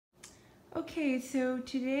Okay, so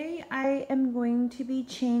today I am going to be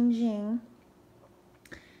changing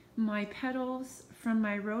my pedals from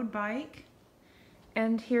my road bike,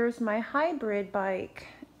 and here's my hybrid bike.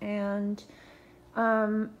 And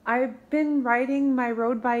I've been riding my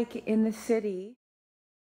road bike in the city,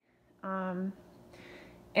 and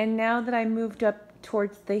now that I moved up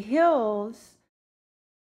towards the hills,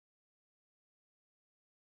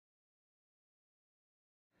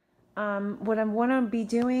 what I want to be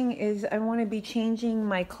doing is I want to be changing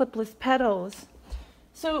my clipless pedals.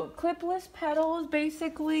 So clipless pedals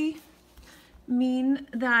basically mean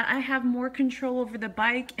that I have more control over the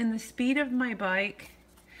bike and the speed of my bike,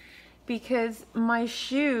 because my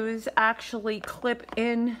shoes actually clip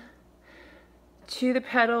in to the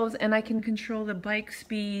pedals and I can control the bike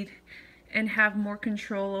speed and have more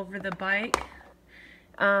control over the bike.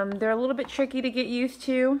 They're a little bit tricky to get used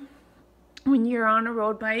to when you're on a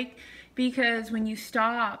road bike, because when you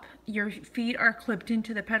stop, your feet are clipped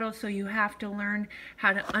into the pedals, so you have to learn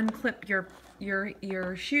how to unclip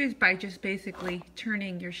your shoes by just basically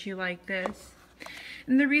turning your shoe like this.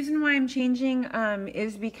 And the reason why I'm changing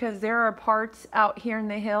is because there are parts out here in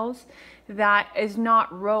the hills that is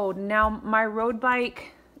not road. Now my road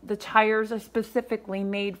bike, the tires are specifically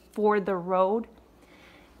made for the road.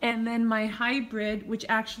 And then my hybrid, which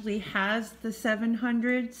actually has the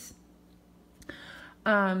 700s,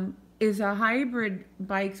 is a hybrid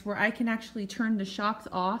bikes where I can actually turn the shocks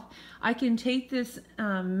off. I can take this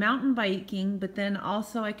mountain biking, but then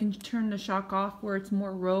also I can turn the shock off where it's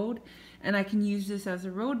more road, and I can use this as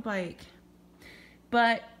a road bike.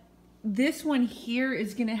 But this one here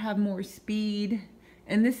is gonna have more speed,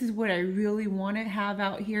 and this is what I really want to have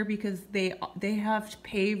out here, because they have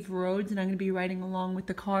paved roads and I'm gonna be riding along with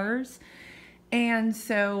the cars. And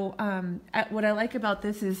so what I like about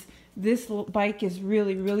this is this bike is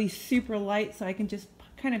really super light, so I can just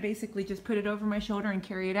kind of basically just put it over my shoulder and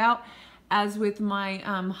carry it out. As with my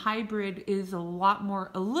hybrid is a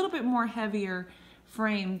little bit more heavier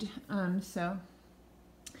framed.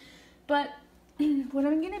 But what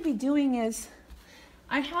I'm going to be doing is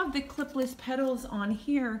I have the clipless pedals on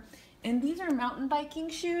here, and these are mountain biking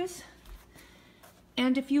shoes.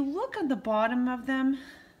 And if you look on the bottom of them,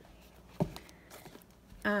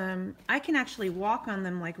 I can actually walk on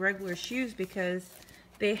them like regular shoes because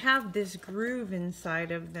they have this groove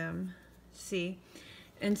inside of them, see?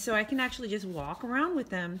 And so I can actually just walk around with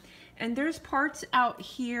them. And there's parts out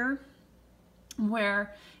here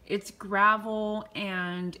where it's gravel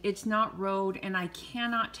and it's not road, and I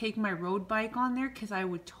cannot take my road bike on there because I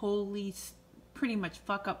would totally pretty much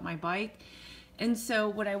fuck up my bike. And so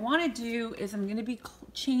what I want to do is I'm going to be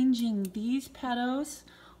changing these pedals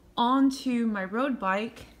onto my road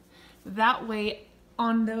bike. That way,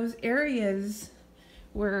 on those areas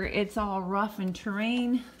where it's all rough and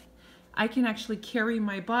terrain, I can actually carry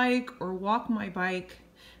my bike or walk my bike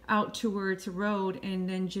out to where it's a road, and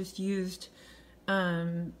then just used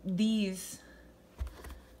these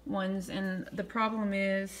ones. And the problem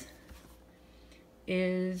is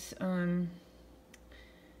this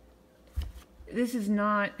is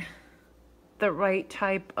not the right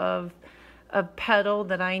type of pedal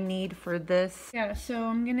that I need for this. Yeah, so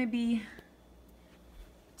I'm gonna be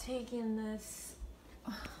taking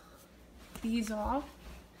these off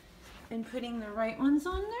and putting the right ones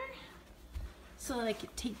on there so that I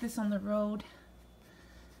could take this on the road.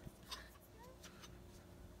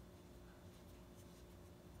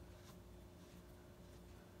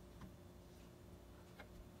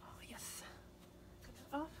 Oh yes, got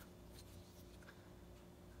that off.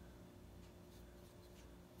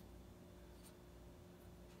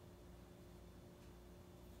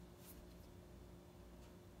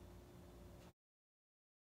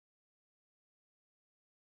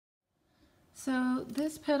 So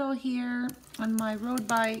this pedal here on my road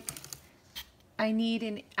bike, I need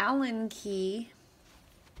an Allen key,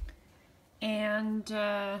 and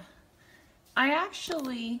I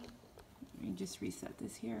actually, let me just reset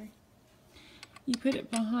this here. You put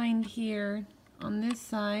it behind here on this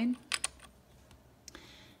side,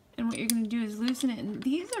 and what you're going to do is loosen it. And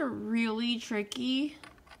these are really tricky.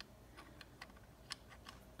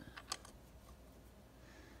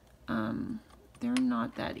 They're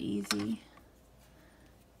not that easy.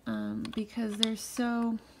 Because they're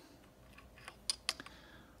so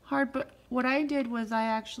hard. But what I did was I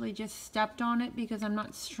actually just stepped on it because I'm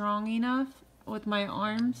not strong enough with my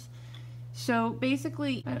arms. So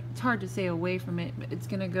basically, it's hard to say away from it, but it's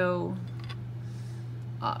gonna go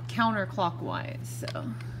counterclockwise.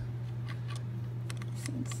 So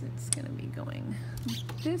since it's gonna be going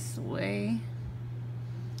this way,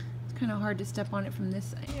 it's kind of hard to step on it from this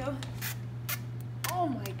side. Oh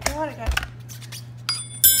my God. God, I got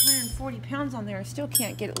 140 pounds on there. I still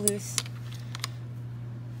can't get it loose.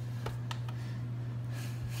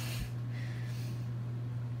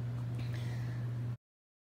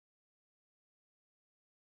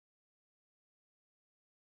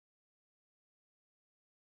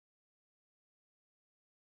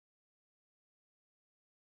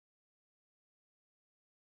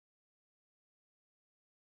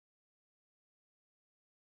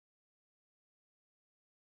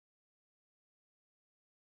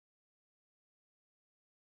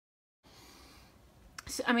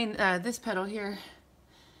 So, I mean, this pedal here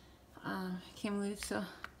came loose, so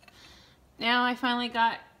now I finally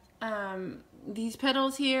got these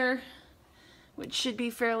pedals here, which should be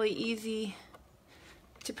fairly easy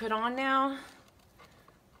to put on now.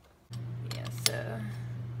 Yeah, so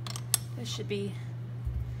this should be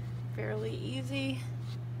fairly easy.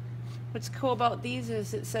 What's cool about these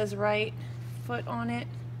is it says right foot on it.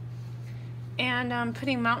 And I'm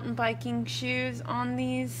putting mountain biking shoes on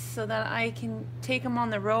these so that I can take them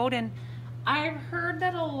on the road. And I've heard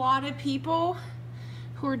that a lot of people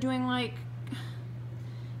who are doing like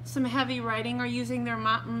some heavy riding are using their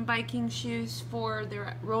mountain biking shoes for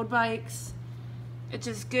their road bikes. It's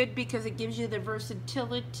just good because it gives you the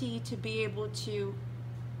versatility to be able to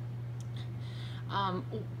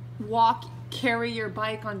carry your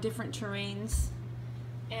bike on different terrains.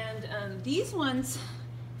 And these ones,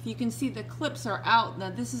 if you can see, the clips are out. Now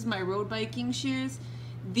this is my road biking shoes.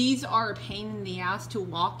 These are a pain in the ass to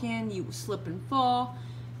walk in. You slip and fall.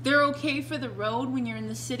 They're okay for the road when you're in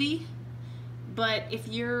the city, but if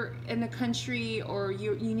you're in the country or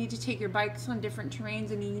you need to take your bikes on different terrains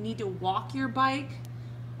and you need to walk your bike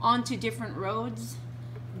onto different roads,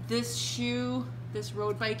 this shoe, this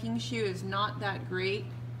road biking shoe, is not that great.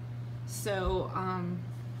 So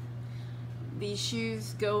these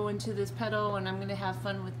shoes go into this pedal, and I'm gonna have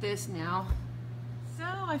fun with this now. So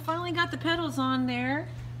I finally got the pedals on there.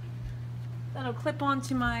 That'll clip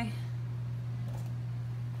onto my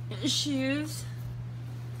shoes,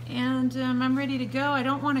 and I'm ready to go. I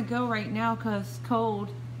don't want to go right now because it's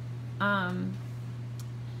cold.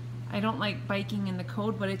 I don't like biking in the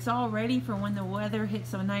cold, but it's all ready for when the weather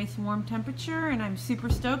hits a nice warm temperature, and I'm super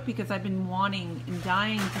stoked because I've been wanting and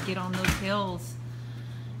dying to get on those hills.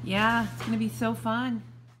 Yeah, it's gonna be so fun.